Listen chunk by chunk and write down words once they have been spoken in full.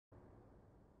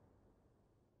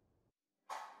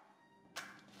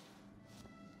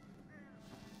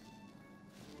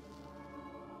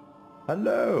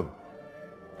Hello,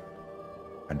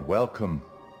 and welcome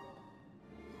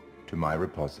to my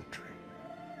repository.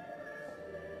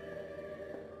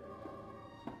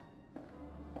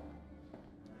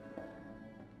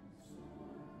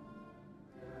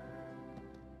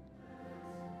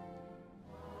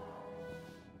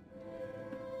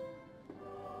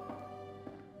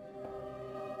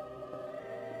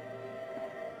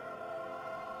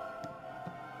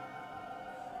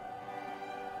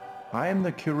 I am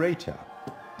the curator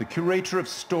of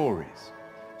stories.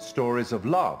 Stories of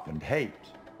love and hate,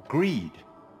 greed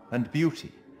and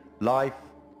beauty, life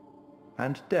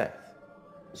and death.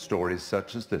 Stories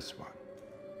such as this one.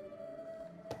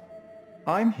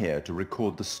 I'm here to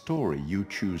record the story you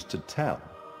choose to tell.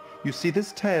 You see,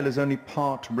 this tale is only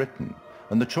part written,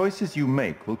 and the choices you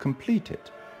make will complete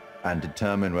it, and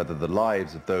determine whether the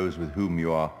lives of those with whom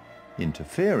you are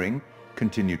interfering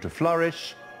continue to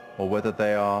flourish, or whether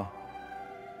they are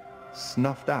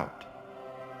snuffed out.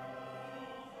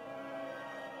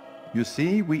 You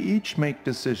see, we each make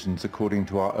decisions according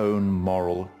to our own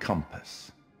moral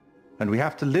compass. And we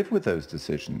have to live with those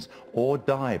decisions or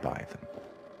die by them.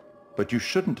 But you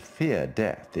shouldn't fear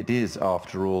death. It is,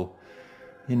 after all,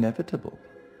 inevitable.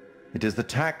 It is the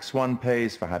tax one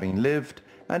pays for having lived,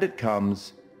 and it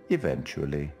comes,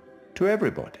 eventually, to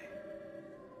everybody.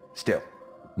 Still,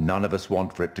 none of us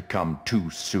want for it to come too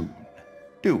soon,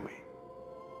 do we?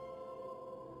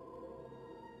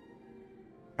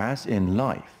 As in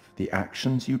life, the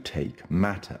actions you take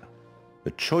matter.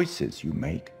 The choices you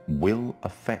make will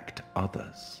affect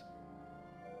others.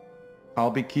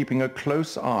 I'll be keeping a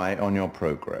close eye on your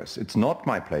progress. It's not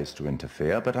my place to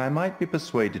interfere, but I might be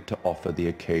persuaded to offer the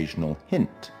occasional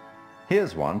hint.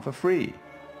 Here's one for free.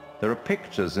 There are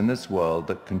pictures in this world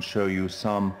that can show you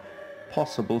some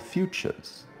possible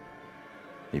futures.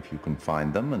 If you can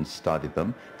find them and study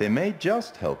them, they may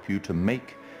just help you to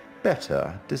make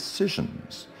better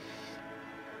decisions.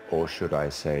 Or should I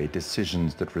say,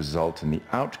 decisions that result in the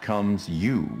outcomes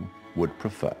you would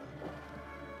prefer.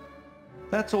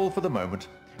 That's all for the moment.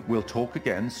 We'll talk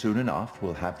again soon enough.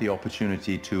 We'll have the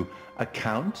opportunity to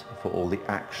account for all the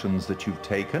actions that you've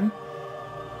taken,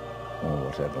 or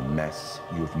whatever mess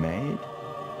you've made.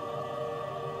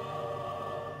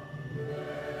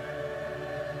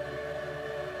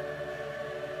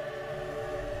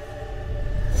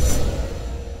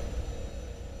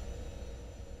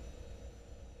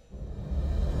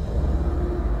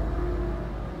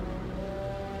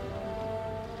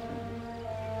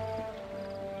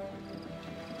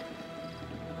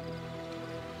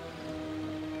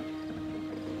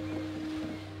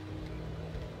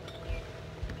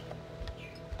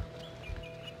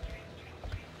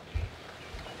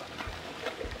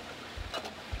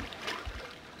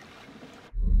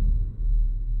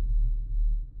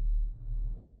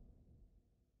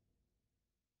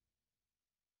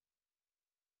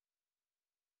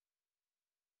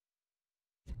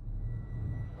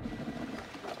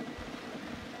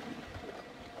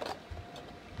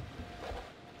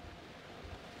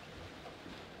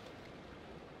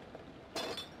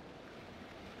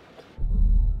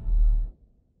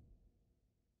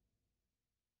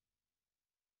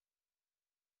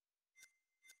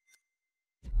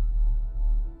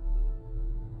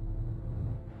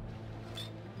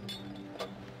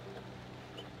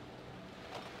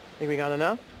 Think we got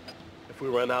enough? If we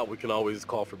run out, we can always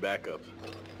call for backup.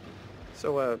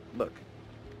 So, look.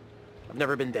 I've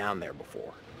never been down there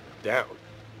before. Down?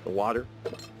 The water,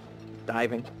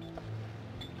 diving.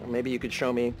 Or maybe you could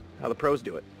show me how the pros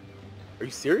do it. Are you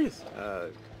serious?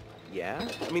 Yeah?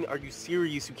 I mean, are you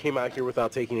serious you came out here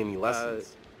without taking any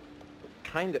lessons?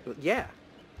 Kind of, yeah.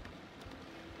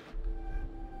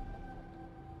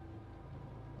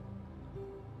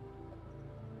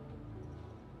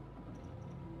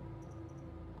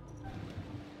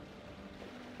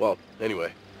 Well,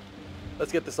 anyway,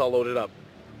 let's get this all loaded up.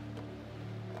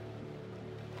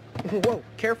 Whoa,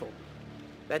 careful.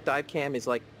 That dive cam is,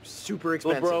 like, super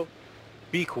expensive. Little bro,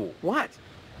 be cool. What?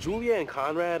 Julia and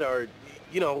Conrad are,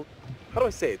 you know, how do I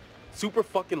say it? Super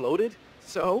fucking loaded.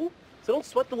 So? So don't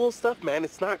sweat the little stuff, man.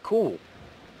 It's not cool.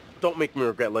 Don't make me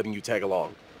regret letting you tag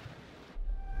along.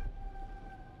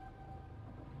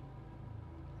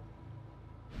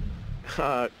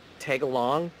 Tag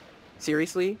along?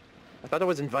 Seriously? I thought I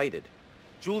was invited.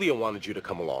 Julia wanted you to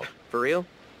come along. For real?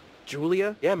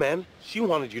 Julia? Yeah, man. She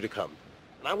wanted you to come.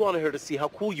 And I wanted her to see how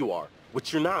cool you are,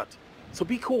 which you're not. So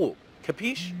be cool.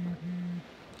 Capiche?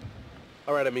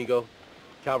 All right, amigo.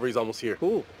 Calvary's almost here.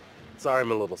 Cool. Sorry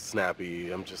I'm a little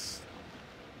snappy. I'm just...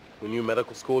 When you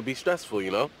medical school would be stressful, you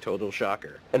know? Total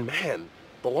shocker. And man,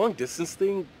 the long distance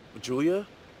thing with Julia,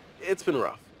 it's been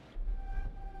rough.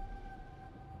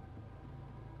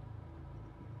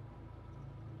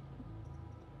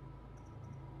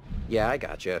 Yeah, I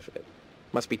gotcha. It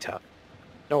must be tough.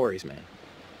 No worries, man.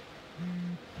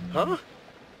 Huh?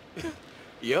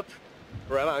 Yep.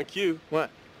 Right on cue. What?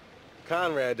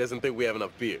 Conrad doesn't think we have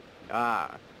enough beer.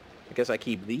 Ah, I guess I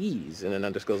keep these in an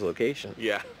undisclosed location.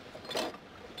 Yeah.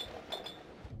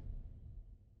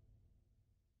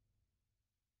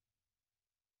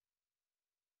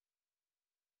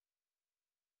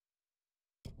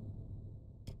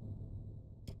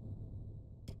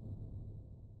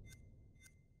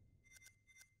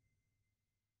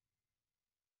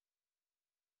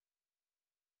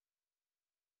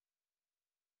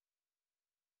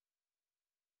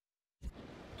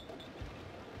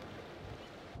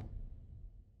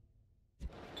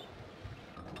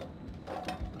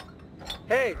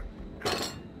 Hey.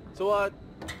 So,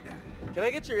 can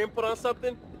I get your input on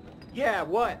something? Yeah,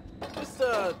 what? Just,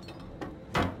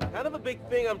 kind of a big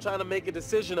thing I'm trying to make a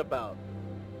decision about.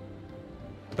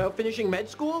 About finishing med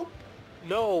school?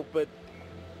 No, but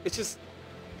it's just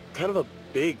kind of a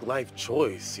big life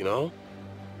choice, you know?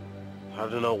 I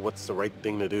don't know what's the right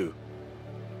thing to do.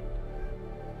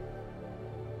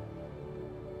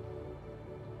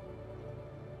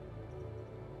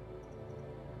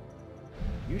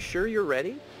 You sure you're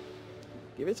ready?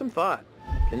 Give it some thought.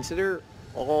 Consider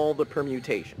all the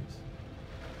permutations.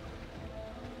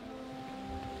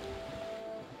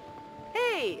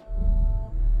 Hey!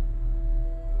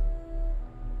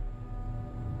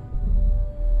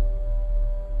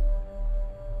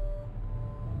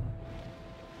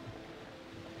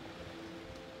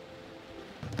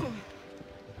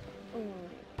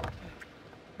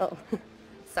 Oh,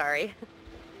 sorry.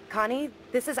 Connie,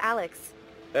 this is Alex.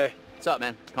 Hey. What's up,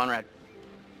 man? Conrad.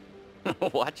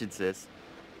 Watch it, sis.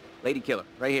 Lady killer,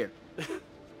 right here.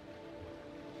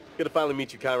 Good to finally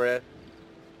meet you, Conrad.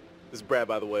 This is Brad,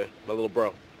 by the way, my little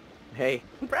bro. Hey.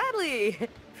 Bradley!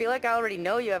 Feel like I already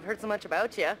know you. I've heard so much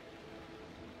about you.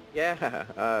 Yeah,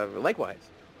 likewise.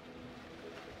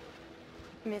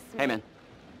 Miss me? Hey, man.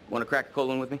 Want to crack a cold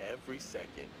one with me? Every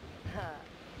second.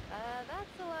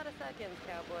 That's a lot of seconds,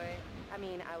 cowboy. I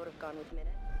mean, I would have gone with minutes.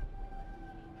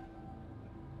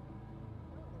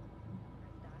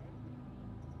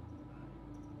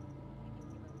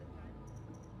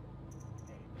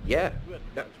 Yeah,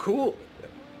 cool.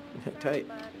 Tight.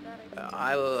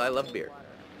 I love beer.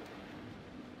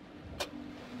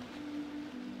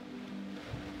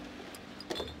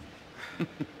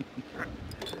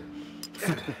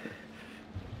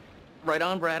 Right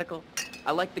on, Bradical.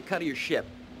 I like the cut of your ship.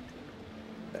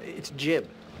 It's jib.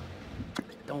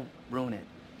 Don't ruin it.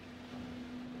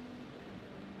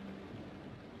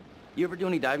 You ever do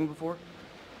any diving before?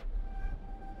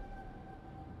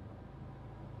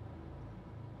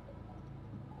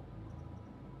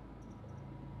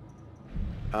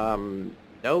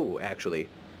 No, actually.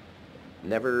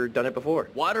 Never done it before.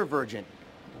 Water virgin.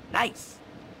 Nice.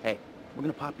 Hey, we're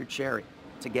gonna pop your cherry.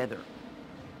 Together.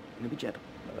 Gonna be gentle.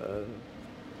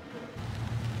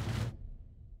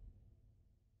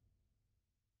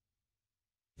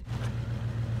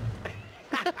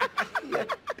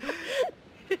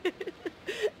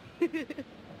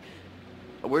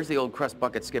 Where's the old crust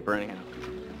bucket skipper anyhow?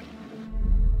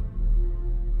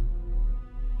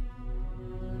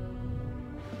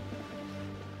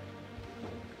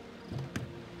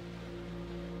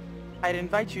 I'd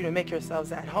invite you to make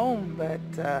yourselves at home, but,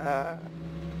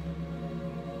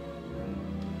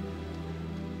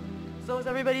 So is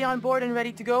everybody on board and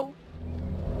ready to go?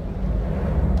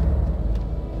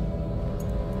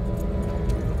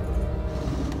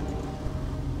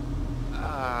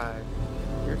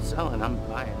 You're selling, I'm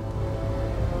buying.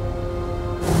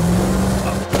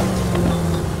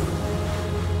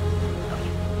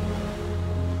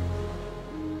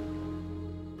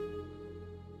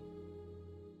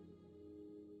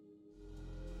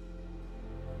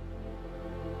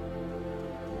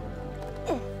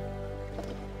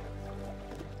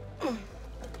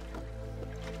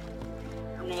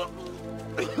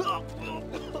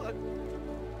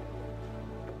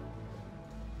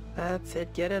 That's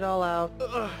it, get it all out.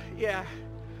 Yeah.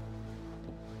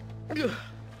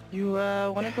 You,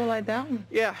 wanna go lie down?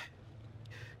 Yeah.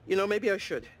 You know, maybe I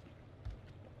should.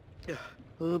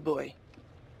 Oh boy.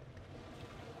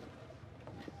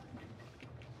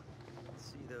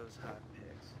 See those hot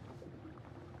pics.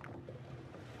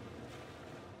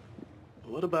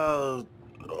 What about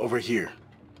over here?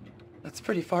 That's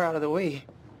pretty far out of the way.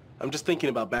 I'm just thinking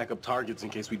about backup targets in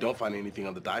case we don't find anything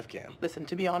on the dive cam. Listen,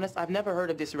 to be honest, I've never heard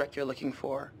of this wreck you're looking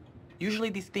for. Usually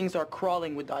these things are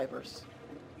crawling with divers.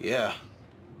 Yeah.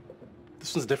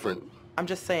 This one's different. I'm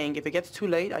just saying, if it gets too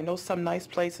late, I know some nice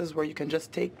places where you can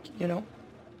just take, you know,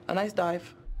 a nice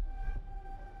dive.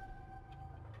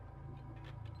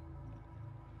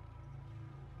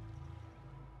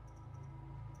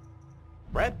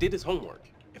 Brad did his homework.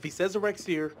 If he says the wreck's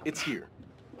here, it's here.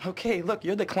 Okay, look,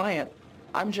 you're the client.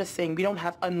 I'm just saying we don't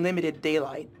have unlimited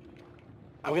daylight.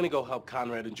 I'm gonna go help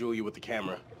Conrad and Julia with the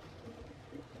camera.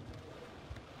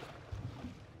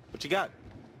 What you got?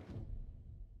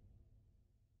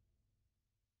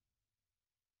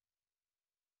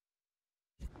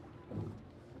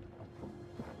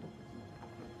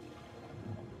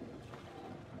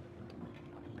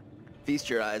 Feast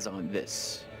your eyes on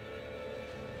this.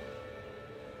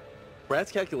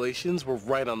 Brad's calculations were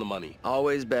right on the money.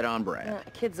 Always bet on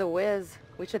Brad. Kid's a whiz.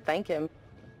 We should thank him.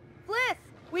 Fliss,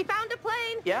 we found a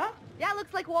plane. Yeah? Yeah,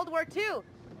 looks like World War II.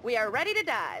 We are ready to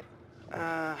dive.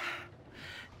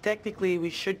 Technically, we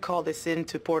should call this in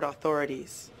to port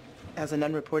authorities as an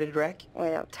unreported wreck.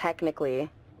 Well, technically.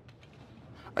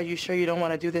 Are you sure you don't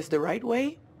want to do this the right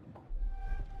way?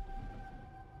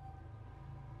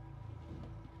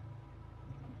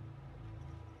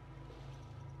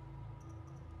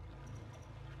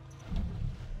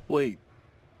 Wait,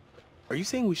 are you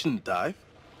saying we shouldn't dive?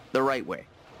 The right way.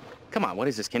 Come on, what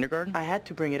is this, kindergarten? I had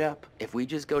to bring it up. If we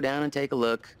just go down and take a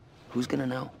look, who's gonna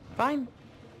know? Fine.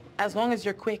 As long as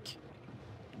you're quick.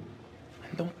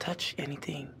 And don't touch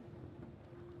anything.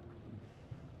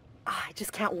 I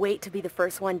just can't wait to be the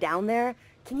first one down there.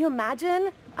 Can you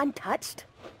imagine? Untouched?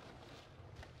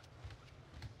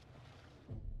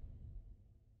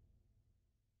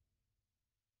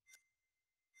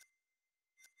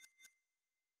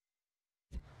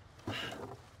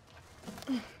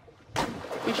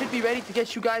 We should be ready to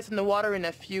get you guys in the water in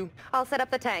a few. I'll set up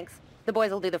the tanks. The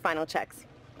boys will do the final checks.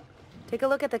 Take a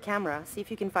look at the camera, see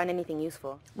if you can find anything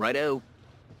useful. Righto.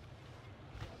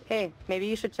 Hey, maybe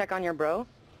you should check on your bro?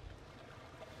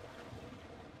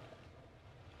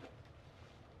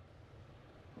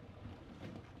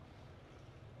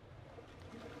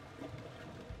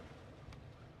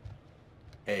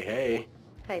 Hey, hey.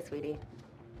 Hey, sweetie.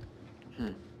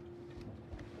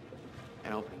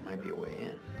 That opening might be a way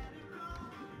in.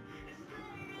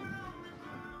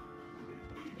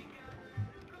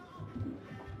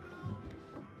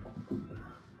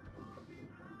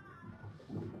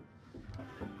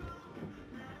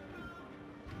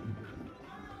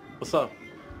 What's up?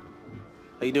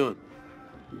 How you doing?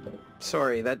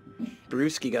 Sorry, that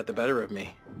brewski got the better of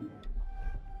me.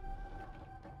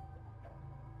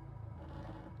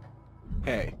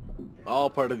 Hey,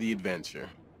 all part of the adventure.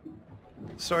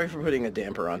 Sorry for putting a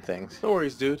damper on things. No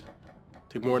worries, dude.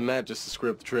 Took more than that just to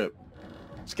screw up the trip.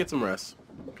 Just get some rest.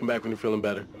 Come back when you're feeling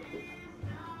better.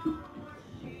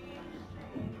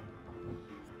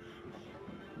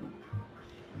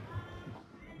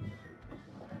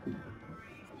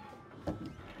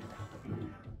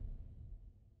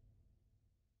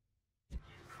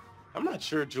 I'm not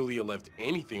sure Julia left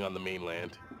anything on the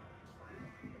mainland.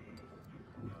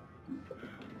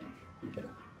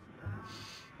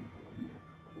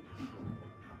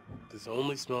 This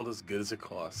only smelled as good as it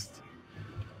cost.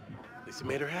 At least it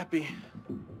made her happy.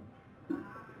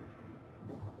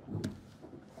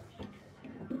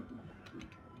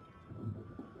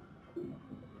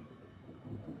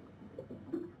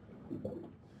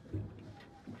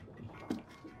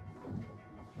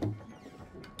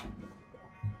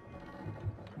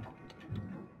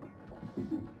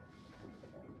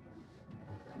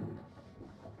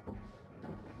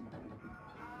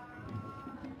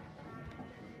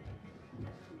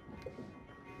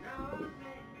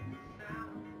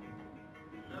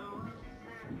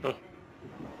 Huh.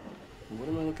 What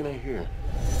am I looking at here?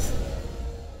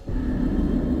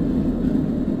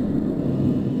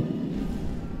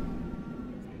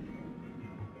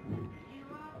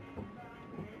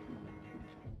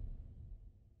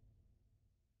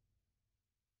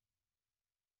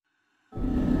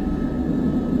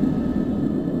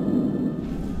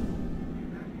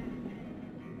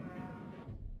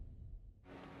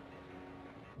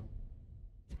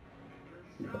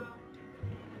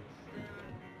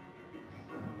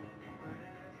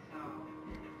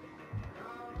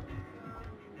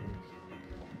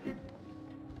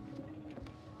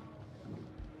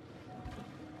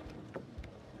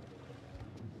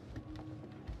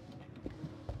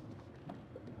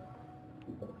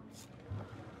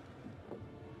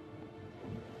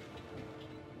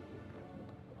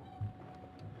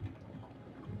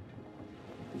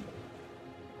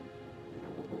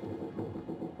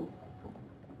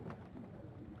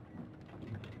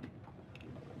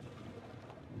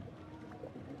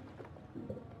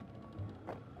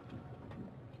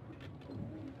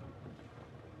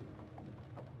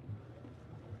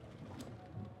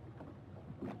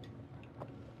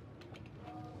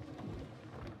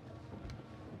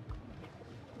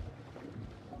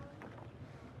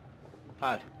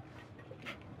 Hi.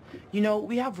 You know,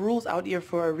 we have rules out here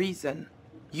for a reason.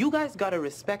 You guys gotta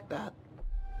respect that.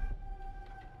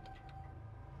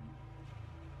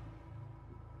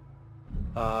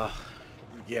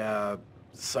 Yeah,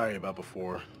 sorry about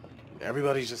before.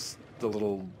 Everybody's just a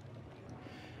little...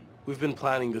 We've been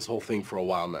planning this whole thing for a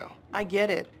while now. I get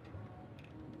it.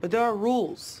 But there are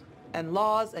rules, and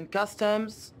laws, and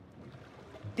customs.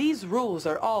 These rules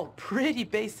are all pretty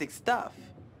basic stuff.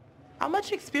 How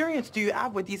much experience do you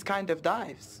have with these kind of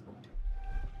dives?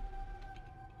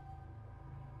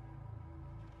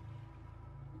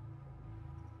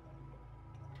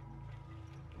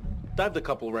 Dived a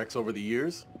couple wrecks over the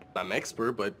years. Not an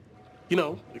expert, but, you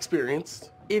know,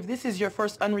 experienced. If this is your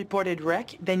first unreported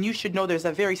wreck, then you should know there's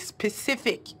a very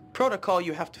specific protocol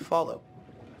you have to follow.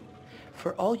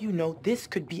 For all you know, this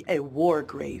could be a war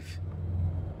grave.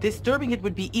 Disturbing it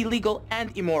would be illegal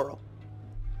and immoral.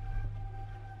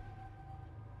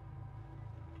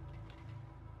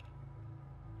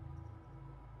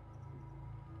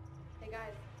 Hey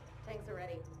guys, tanks are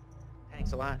ready.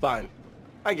 Thanks a lot. Fine.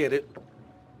 I get it.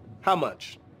 How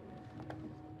much?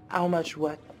 How much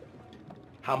what?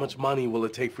 How much money will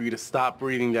it take for you to stop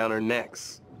breathing down our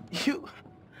necks? You...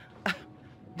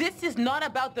 This is not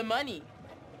about the money.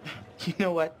 You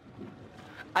know what?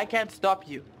 I can't stop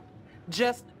you.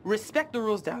 Just respect the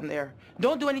rules down there.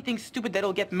 Don't do anything stupid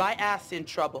that'll get my ass in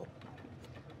trouble.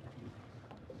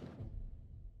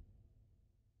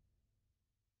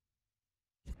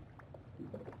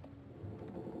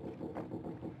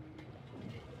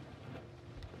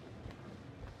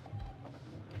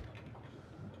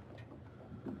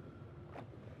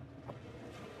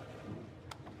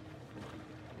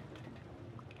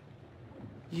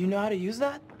 You know how to use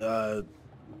that?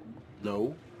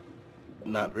 No.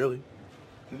 Not really.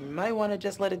 You might want to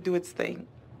just let it do its thing.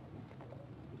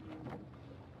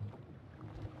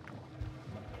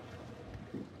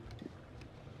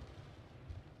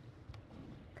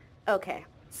 Okay,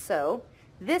 so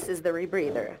this is the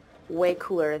rebreather. Way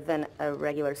cooler than a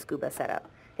regular scuba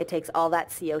setup. It takes all that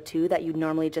CO2 that you'd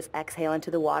normally just exhale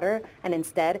into the water, and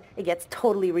instead, it gets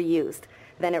totally reused.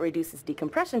 Then it reduces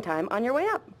decompression time on your way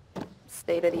up.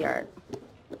 State of the art.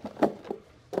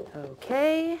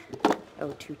 Okay,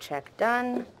 O2 check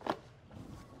done.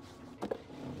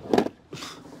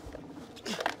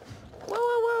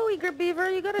 Whoa, eager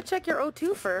beaver, you gotta check your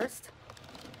O2 first.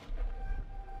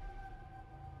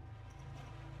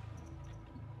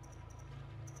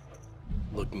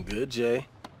 Looking good, Jay.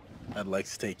 I'd like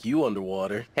to take you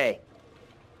underwater. Hey,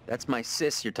 that's my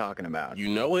sis you're talking about. You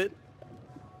know it.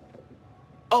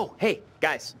 Oh, hey,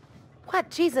 guys. What?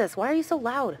 Jesus, why are you so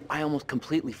loud? I almost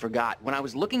completely forgot. When I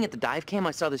was looking at the dive cam,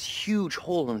 I saw this huge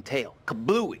hole in the tail.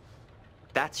 Kablooey.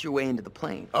 That's your way into the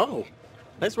plane. Oh,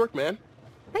 nice work, man.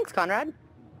 Thanks, Conrad.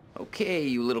 Okay,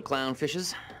 you little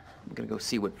clownfishes. I'm gonna go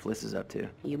see what Fliss is up to.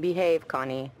 You behave,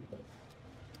 Connie.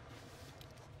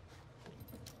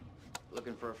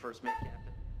 Looking for a first mate, Captain.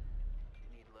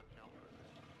 Need look no further.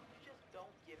 You just don't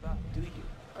give up, do you?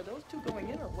 Are those two going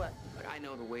in or what? Look, I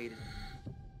know the way to...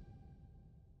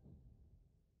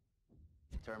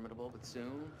 Terminable, but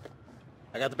soon.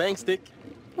 I got the bang stick.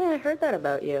 Yeah, I heard that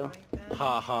about you.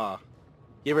 Ha ha.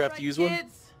 You ever have to use one?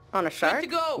 Kids, On a shark? to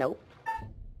go. Nope.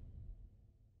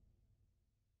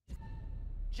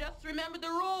 just remember the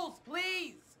rules,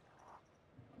 please.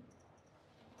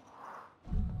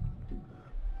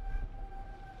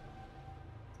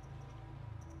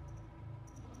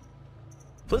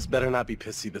 Fliss better not be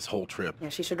pissy this whole trip. Yeah,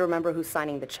 she should remember who's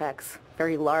signing the checks.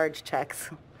 Very large checks.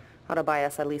 Ought to buy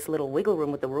us at least a little wiggle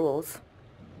room with the rules.